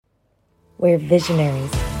where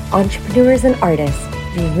visionaries, entrepreneurs, and artists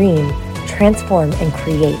dream, transform, and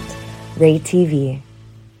create. Ray TV.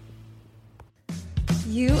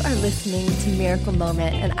 You are listening to Miracle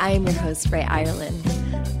Moment, and I am your host, Ray Ireland.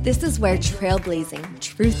 This is where trailblazing,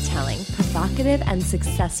 truth-telling, provocative, and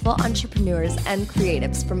successful entrepreneurs and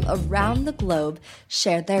creatives from around the globe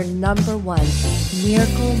share their number one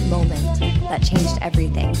miracle moment that changed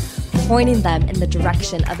everything, pointing them in the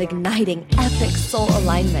direction of igniting epic soul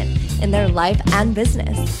alignment in their life and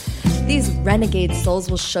business. These renegade souls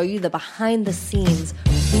will show you the behind-the-scenes,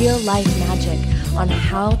 real-life magic on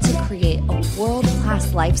how to create a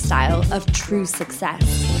world-class lifestyle of true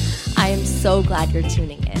success. I am so glad you're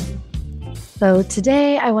tuning in. So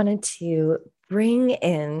today I wanted to bring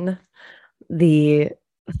in the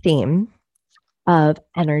theme of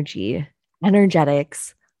energy,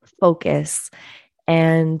 energetics, focus,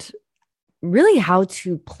 and really how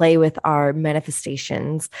to play with our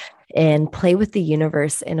manifestations and play with the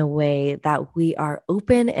universe in a way that we are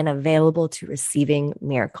open and available to receiving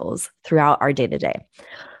miracles throughout our day-to-day.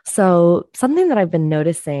 So something that I've been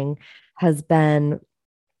noticing has been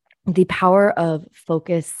the power of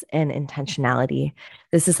focus and intentionality.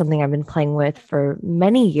 This is something I've been playing with for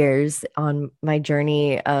many years on my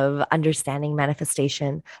journey of understanding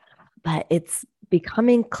manifestation, but it's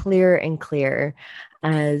becoming clearer and clearer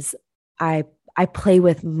as I play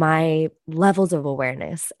with my levels of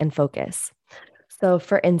awareness and focus. So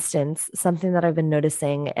for instance, something that I've been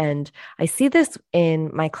noticing, and I see this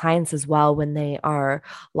in my clients as well when they are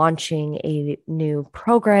launching a new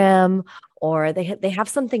program or they have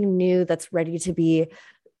something new that's ready to be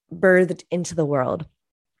birthed into the world.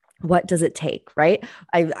 What does it take, right?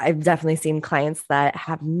 I've definitely seen clients that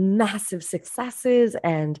have massive successes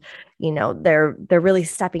and, they're really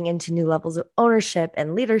stepping into new levels of ownership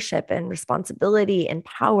and leadership and responsibility and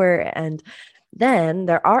power. And then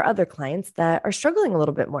there are other clients that are struggling a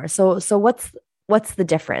little bit more. So what's the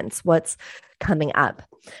difference? What's coming up?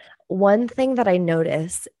 One thing that I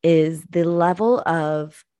notice is the level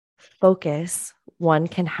of focus one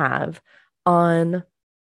can have on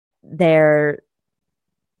their,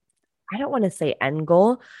 I don't want to say end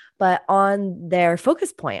goal, but on their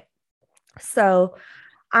focus point. So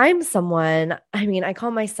I'm someone, I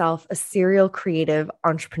call myself a serial creative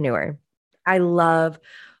entrepreneur. I love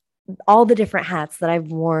all the different hats that I've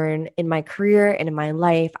worn in my career and in my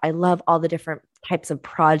life. I love all the different types of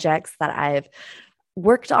projects that I've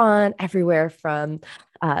worked on, everywhere from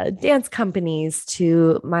dance companies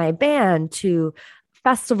to my band to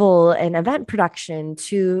festival and event production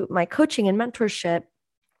to my coaching and mentorship.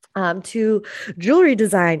 To jewelry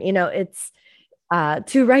design, it's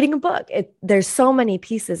to writing a book. There's so many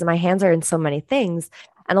pieces and my hands are in so many things.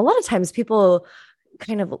 And a lot of times people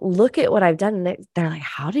kind of look at what I've done and they're like,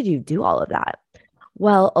 how did you do all of that?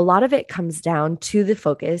 Well, a lot of it comes down to the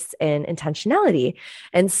focus and intentionality.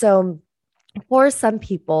 And so for some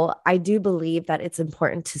people, I do believe that it's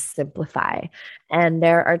important to simplify. And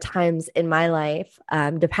there are times in my life,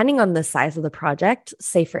 depending on the size of the project,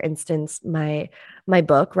 say for instance, my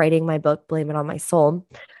book, writing my book, Blame It on My Soul,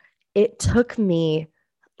 it took me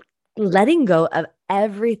letting go of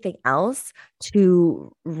everything else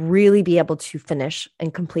to really be able to finish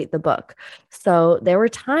and complete the book. So there were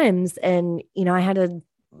times, and I had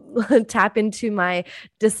to tap into my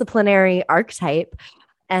disciplinary archetype.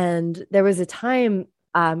 And there was a time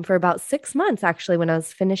for about 6 months, actually, when I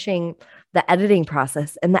was finishing the editing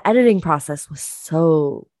process. And the editing process was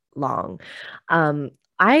so long.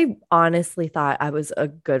 I honestly thought I was a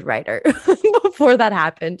good writer before that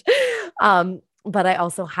happened. But I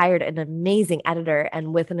also hired an amazing editor.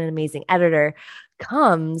 And with an amazing editor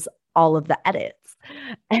comes all of the edits.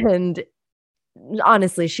 And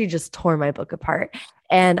honestly, she just tore my book apart.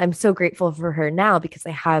 And I'm so grateful for her now because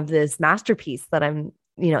I have this masterpiece that I'm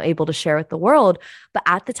able to share with the world. But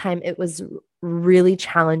at the time, it was really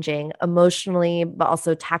challenging emotionally, but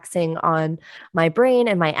also taxing on my brain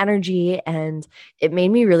and my energy. And it made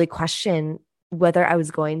me really question whether I was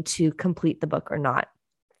going to complete the book or not,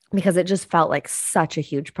 because it just felt like such a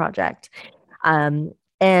huge project.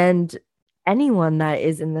 And anyone that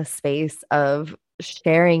is in the space of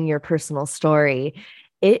sharing your personal story,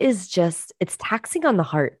 it's taxing on the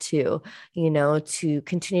heart too, to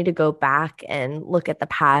continue to go back and look at the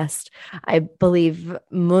past. I believe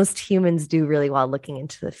most humans do really well looking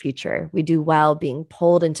into the future. We do well being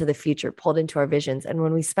pulled into the future, pulled into our visions. And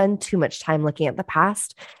when we spend too much time looking at the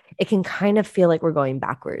past, it can kind of feel like we're going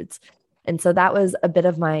backwards. And so that was a bit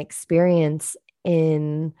of my experience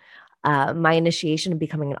in my initiation of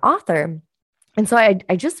becoming an author. And so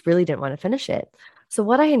I just really didn't want to finish it. So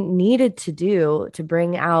what I needed to do to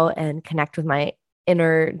bring out and connect with my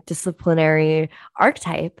interdisciplinary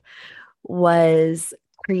archetype was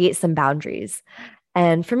create some boundaries.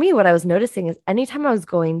 And for me, what I was noticing is anytime I was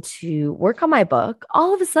going to work on my book,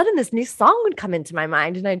 all of a sudden this new song would come into my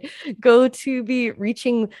mind, and I'd go to be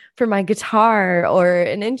reaching for my guitar or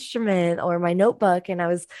an instrument or my notebook. And I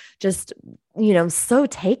was just, so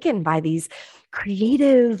taken by these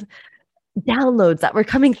creative downloads that were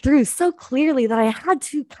coming through so clearly that I had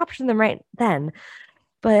to capture them right then.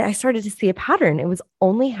 But I started to see a pattern. It was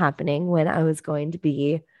only happening when I was going to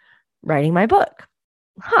be writing my book.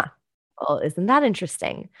 Huh. Well, isn't that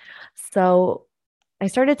interesting? So I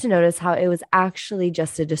started to notice how it was actually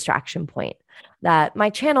just a distraction point, that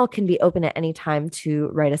my channel can be open at any time to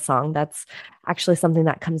write a song. That's actually something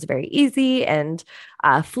that comes very easy and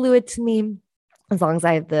fluid to me. As long as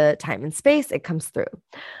I have the time and space, it comes through.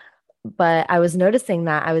 But I was noticing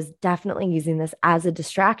that I was definitely using this as a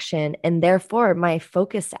distraction, and therefore my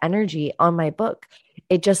focused energy on my book,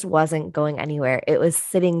 it just wasn't going anywhere. It was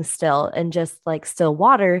sitting still, and just like still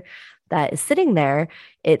water that is sitting there,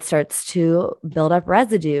 it starts to build up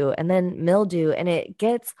residue and then mildew, and it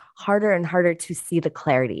gets harder and harder to see the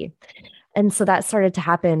clarity. And so that started to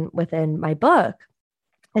happen within my book.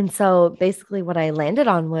 And so basically, what I landed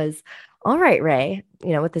on was, all right, Ray,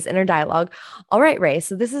 with this inner dialogue, all right, Ray,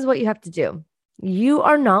 so this is what you have to do. You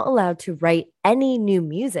are not allowed to write any new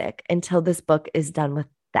music until this book is done with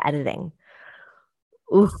the editing.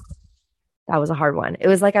 Ooh, that was a hard one. It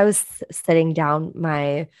was like I was sitting down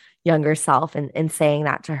my younger self and saying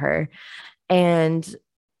that to her. And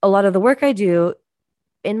a lot of the work I do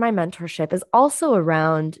in my mentorship is also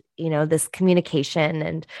around, this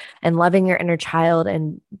communication and loving your inner child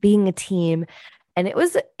and being a team. And it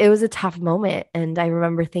was a tough moment. And I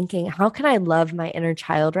remember thinking, how can I love my inner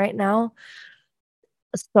child right now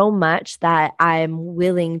so much that I'm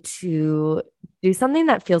willing to do something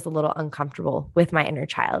that feels a little uncomfortable with my inner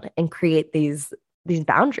child and create these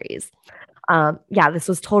boundaries. This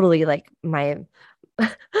was totally like my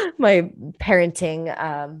my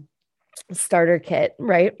parenting starter kit,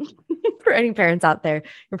 right? For any parents out there,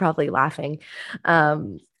 you're probably laughing.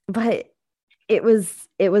 But it was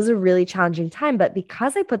a really challenging time. But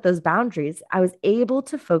because I put those boundaries, I was able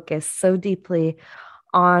to focus so deeply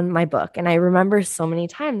on my book. And I remember so many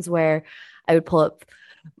times where I would pull up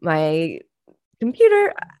my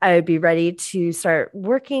computer, I would be ready to start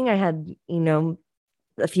working. I had,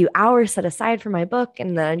 a few hours set aside for my book,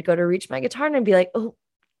 and then I'd go to reach my guitar and I'd be like, oh,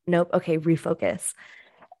 nope, okay, refocus.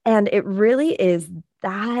 And it really is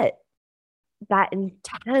that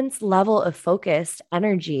intense level of focused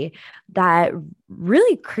energy that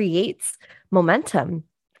really creates momentum,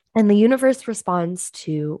 and the universe responds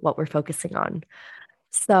to what we're focusing on.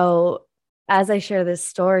 So as I share this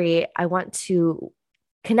story, I want to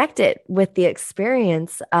connect it with the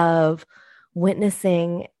experience of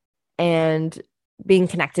witnessing and being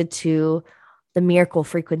connected to the miracle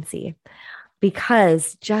frequency.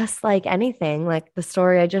 Because just like anything, like the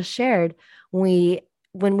story I just shared, when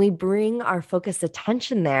we bring our focused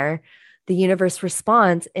attention there, the universe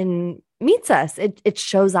responds and meets us. It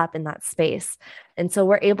shows up in that space. And so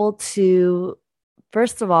we're able to,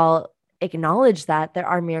 first of all, acknowledge that there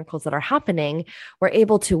are miracles that are happening. We're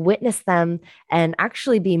able to witness them and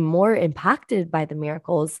actually be more impacted by the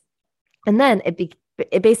miracles. And then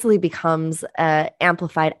it basically becomes an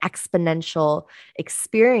amplified exponential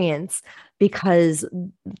experience, because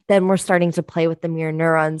then we're starting to play with the mirror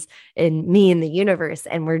neurons in me and the universe.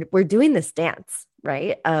 And we're doing this dance,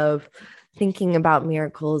 right? Of thinking about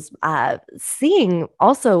miracles, seeing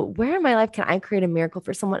also where in my life can I create a miracle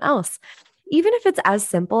for someone else? Even if it's as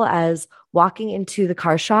simple as walking into the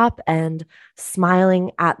car shop and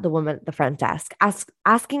smiling at the woman at the front desk,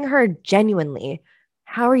 asking her genuinely,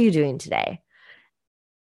 how are you doing today?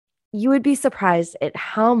 You would be surprised at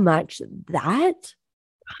how much that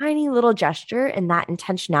tiny little gesture and that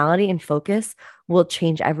intentionality and focus will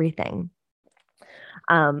change everything.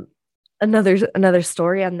 Another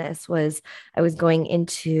story on this was I was going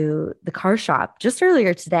into the car shop just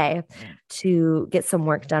earlier today to get some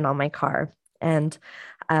work done on my car. And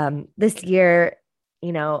this year,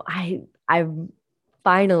 I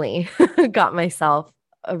finally got myself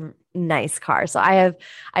a nice car. So I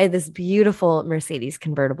have this beautiful Mercedes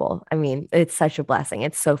convertible. I mean, it's such a blessing.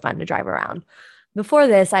 It's so fun to drive around. Before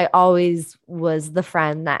this, I always was the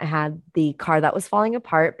friend that had the car that was falling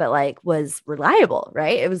apart, but like was reliable,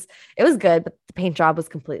 right? It was good, but the paint job was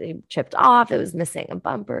completely chipped off. It was missing a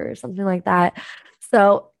bumper or something like that.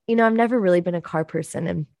 So, I've never really been a car person,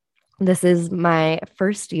 and this is my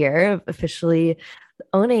first year of officially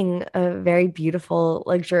owning a very beautiful,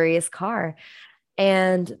 luxurious car.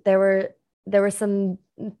 And there were some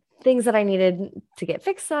things that I needed to get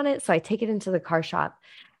fixed on it. So I take it into the car shop.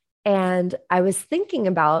 And I was thinking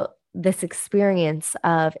about this experience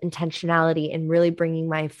of intentionality and really bringing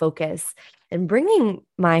my focus and bringing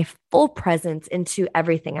my full presence into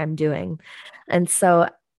everything I'm doing. And so,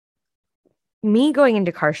 me going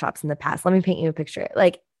into car shops in the past, let me paint you a picture.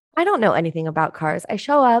 Like, I don't know anything about cars. I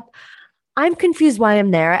show up, I'm confused why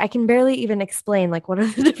I'm there. I can barely even explain, like, what are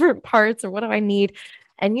the different parts or what do I need.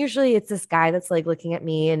 And usually it's this guy that's like looking at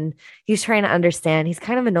me and he's trying to understand. He's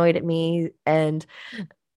kind of annoyed at me. And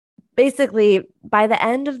basically, by the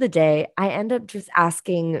end of the day, I end up just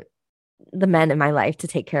asking the men in my life to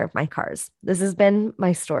take care of my cars. This has been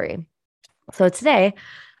my story. So today,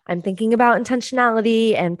 I'm thinking about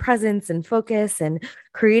intentionality and presence and focus and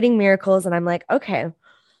creating miracles. And I'm like, okay,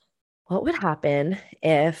 what would happen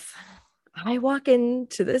if I walk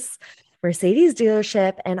into this Mercedes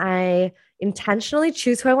dealership and I intentionally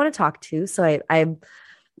choose who I want to talk to? So I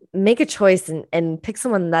make a choice and pick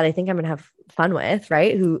someone that I think I'm going to have fun with,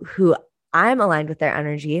 right? Who I'm aligned with their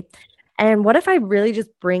energy. And what if I really just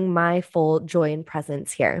bring my full joy and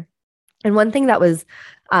presence here? And one thing that was,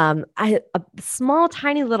 a small,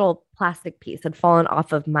 tiny little plastic piece had fallen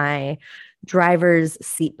off of my driver's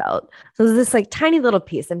seatbelt. So it was this like tiny little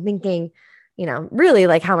piece. I'm thinking, really,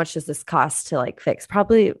 like, how much does this cost to like fix?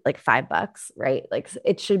 Probably like $5, right? Like,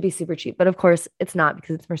 it should be super cheap, but of course it's not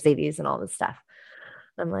because it's Mercedes and all this stuff.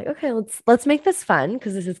 I'm like, okay, let's make this fun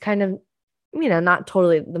because this is kind of, not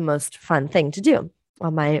totally the most fun thing to do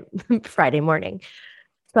on my Friday morning.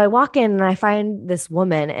 So I walk in and I find this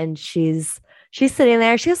woman and she's sitting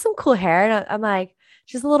there. She has some cool hair. And I'm like,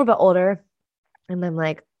 she's a little bit older. And I'm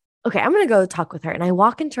like, okay, I'm going to go talk with her. And I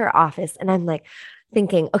walk into her office and I'm like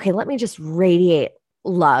thinking, okay, let me just radiate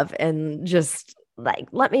love and just like,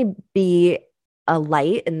 let me be a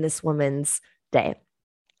light in this woman's day.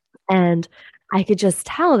 And I could just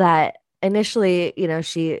tell that initially,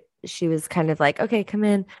 she was kind of like, okay, come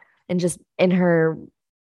in, and just in her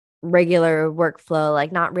regular workflow,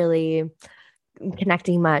 like not really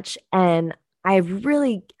connecting much. And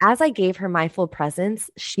as I gave her my full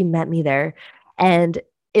presence, she met me there. And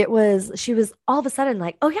she was all of a sudden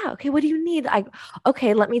like, oh yeah, okay, what do you need?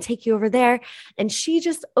 Okay, let me take you over there. And she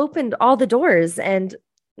just opened all the doors, and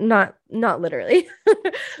not literally,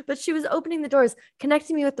 but she was opening the doors,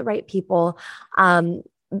 connecting me with the right people,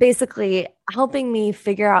 basically helping me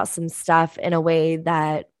figure out some stuff in a way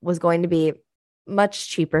that was going to be much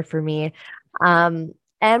cheaper for me, and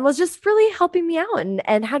was just really helping me out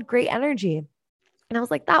and had great energy. And I was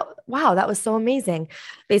like, wow, that was so amazing.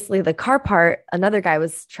 Basically, the car part, another guy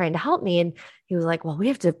was trying to help me, and he was like, well, we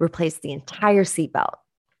have to replace the entire seatbelt,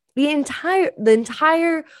 the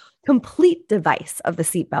entire complete device of the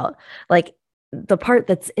seatbelt, like the part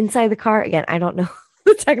that's inside the car. Again, I don't know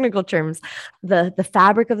the technical terms, the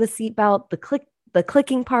fabric of the seatbelt, the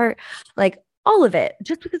clicking part, like all of it,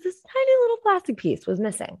 just because this tiny little plastic piece was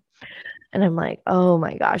missing. And I'm like, oh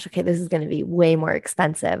my gosh, okay, this is going to be way more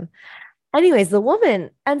expensive. Anyways, the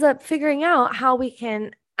woman ends up figuring out how we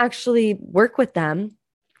can actually work with them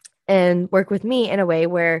and work with me in a way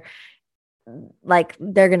where like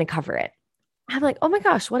they're going to cover it. I'm like, oh my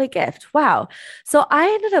gosh, what a gift. Wow. So I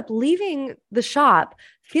ended up leaving the shop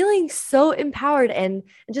feeling so empowered and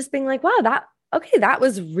just being like, wow, that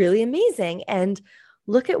was really amazing. And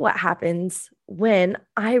look at what happens when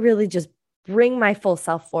I really just bring my full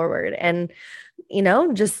self forward and,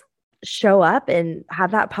 just show up and have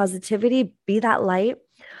that positivity, be that light.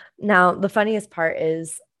 Now, the funniest part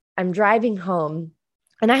is I'm driving home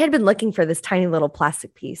and I had been looking for this tiny little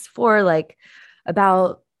plastic piece for like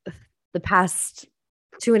about the past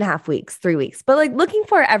 2.5 weeks, 3 weeks, but like looking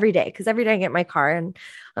for it every day. Cause every day I get in my car and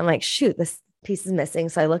I'm like, shoot, this piece is missing.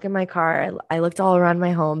 So I look in my car, I looked all around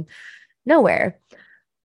my home, nowhere.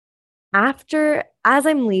 As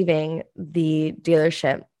I'm leaving the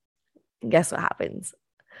dealership, guess what happens?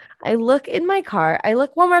 I look in my car. I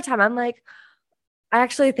look one more time. I'm like, I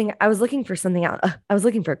actually think I was looking for something else. I was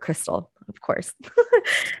looking for a crystal, of course.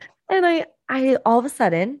 And I all of a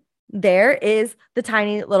sudden, there is the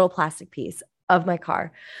tiny little plastic piece of my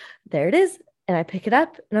car. There it is. And I pick it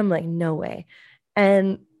up and I'm like, no way.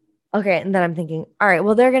 And okay. And then I'm thinking, all right,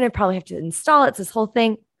 well, they're going to probably have to install it. It's this whole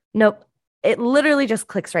thing. Nope. It literally just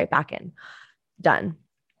clicks right back in. Done.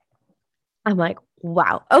 I'm like,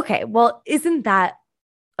 wow. Okay. Well, isn't that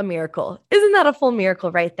a miracle? Isn't that a full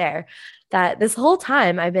miracle right there? That this whole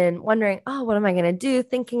time I've been wondering, oh, what am I going to do?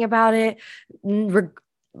 Thinking about it,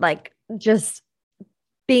 like just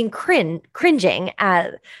being cringing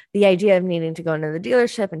at the idea of needing to go into the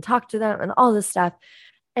dealership and talk to them and all this stuff.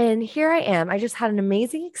 And here I am. I just had an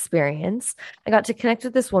amazing experience. I got to connect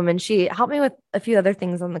with this woman. She helped me with a few other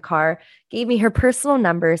things on the car, gave me her personal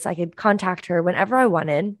number so I could contact her whenever I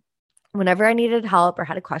wanted, whenever I needed help or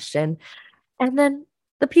had a question. And then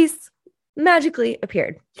the piece magically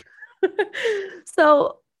appeared.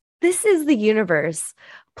 So, this is the universe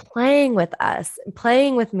playing with us,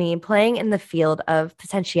 playing with me, playing in the field of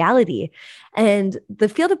potentiality. And the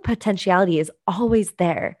field of potentiality is always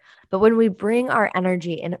there. But when we bring our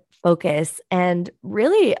energy and focus and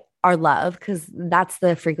really our love, because that's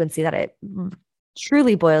the frequency that it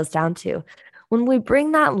truly boils down to, when we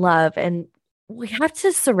bring that love and we have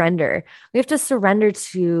to surrender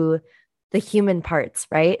to the human parts,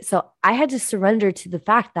 right? So I had to surrender to the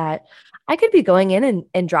fact that I could be going in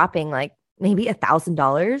and dropping like maybe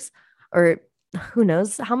 $1,000 or who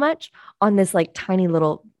knows how much on this like tiny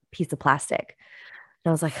little piece of plastic. And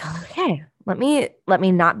I was like, okay, let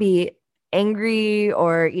me not be angry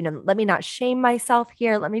or, let me not shame myself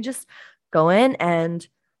here. Let me just go in and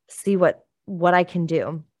see what I can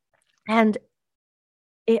do. And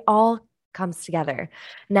it all comes together.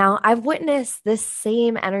 Now, I've witnessed this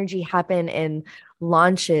same energy happen in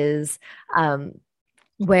launches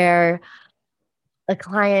where a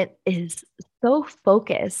client is so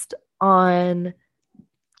focused on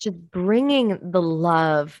just bringing the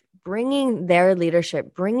love, bringing their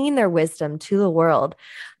leadership, bringing their wisdom to the world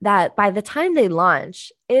that by the time they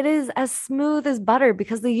launch, it is as smooth as butter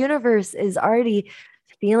because the universe is already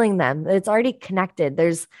feeling them. It's already connected.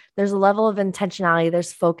 There's a level of intentionality,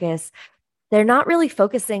 there's focus. They're not really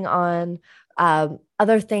focusing on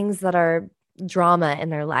other things that are drama in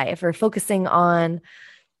their life or focusing on,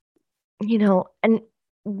 and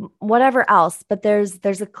whatever else, but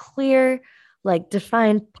there's a clear, like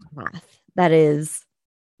defined path that is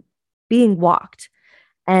being walked.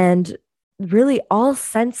 And really all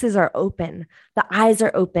senses are open. The eyes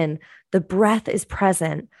are open. The breath is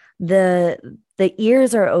present. The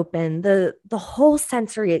ears are open. The whole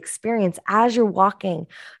sensory experience as you're walking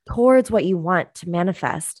towards what you want to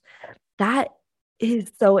manifest. That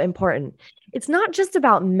is so important. It's not just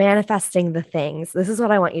about manifesting the things. This is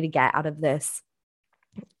what I want you to get out of this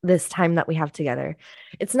time that we have together.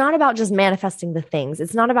 It's not about just manifesting the things.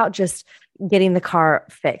 It's not about just getting the car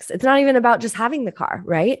fixed. It's not even about just having the car,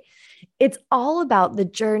 right? It's all about the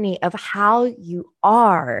journey of how you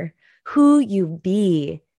are, who you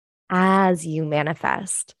be as you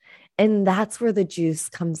manifest. And that's where the juice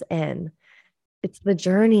comes in. It's the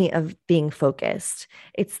journey of being focused.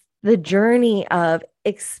 It's the journey of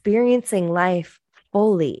experiencing life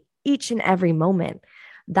fully each and every moment.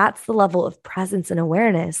 That's the level of presence and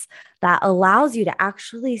awareness that allows you to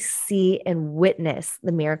actually see and witness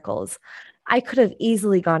the miracles. I could have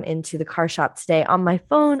easily gone into the car shop today on my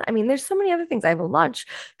phone. I mean, there's so many other things. I have a lunch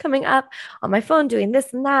coming up on my phone, doing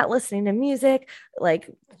this and that, listening to music, like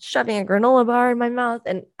shoving a granola bar in my mouth.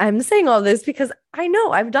 And I'm saying all this because I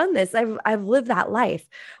know I've done this. I've lived that life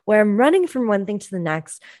where I'm running from one thing to the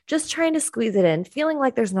next, just trying to squeeze it in, feeling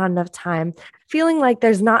like there's not enough time, feeling like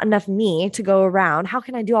there's not enough me to go around. How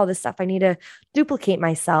can I do all this stuff? I need to duplicate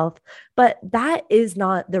myself. But that is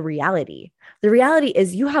not the reality. The reality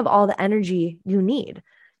is you have all the energy you need.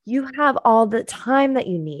 You have all the time that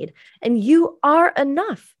you need, and you are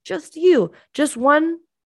enough. Just you, just one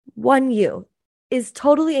you is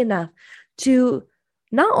totally enough to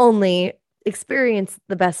not only experience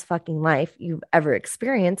the best fucking life you've ever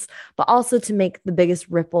experienced, but also to make the biggest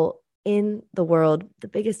ripple in the world, the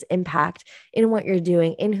biggest impact in what you're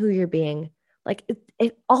doing, in who you're being. Like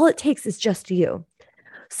all it takes is just you.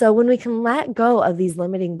 So when we can let go of these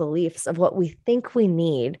limiting beliefs of what we think we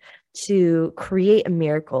need to create a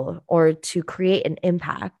miracle or to create an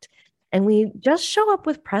impact, and we just show up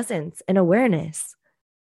with presence and awareness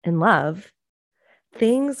and love,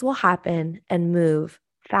 things will happen and move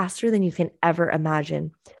faster than you can ever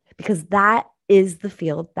imagine, because that is the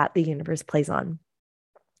field that the universe plays on.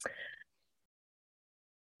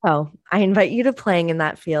 Oh, I invite you to playing in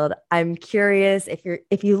that field. I'm curious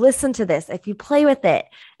if you listen to this, if you play with it,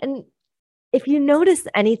 and if you notice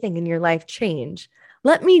anything in your life change,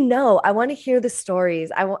 let me know. I want to hear the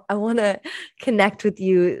stories. I want to connect with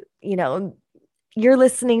you. You're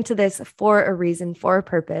listening to this for a reason, for a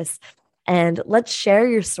purpose. And let's share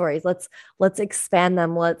your stories. Let's expand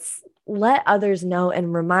them. Let's let others know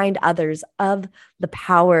and remind others of the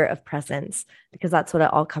power of presence, because that's what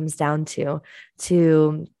it all comes down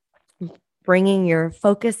to bringing your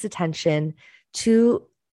focused attention to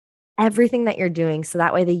everything that you're doing. So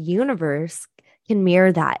that way the universe can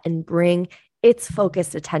mirror that and bring its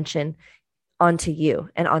focused attention onto you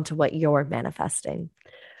and onto what you're manifesting.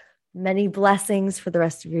 Many blessings for the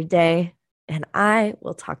rest of your day. and I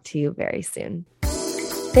will talk to you very soon.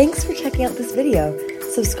 Thanks for checking out this video.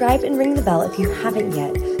 Subscribe and ring the bell if you haven't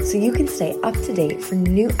yet so you can stay up to date for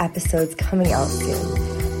new episodes coming out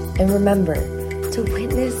soon. And remember to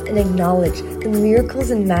witness and acknowledge the miracles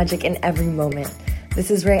and magic in every moment.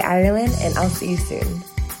 This is Ray Ireland, and I'll see you soon.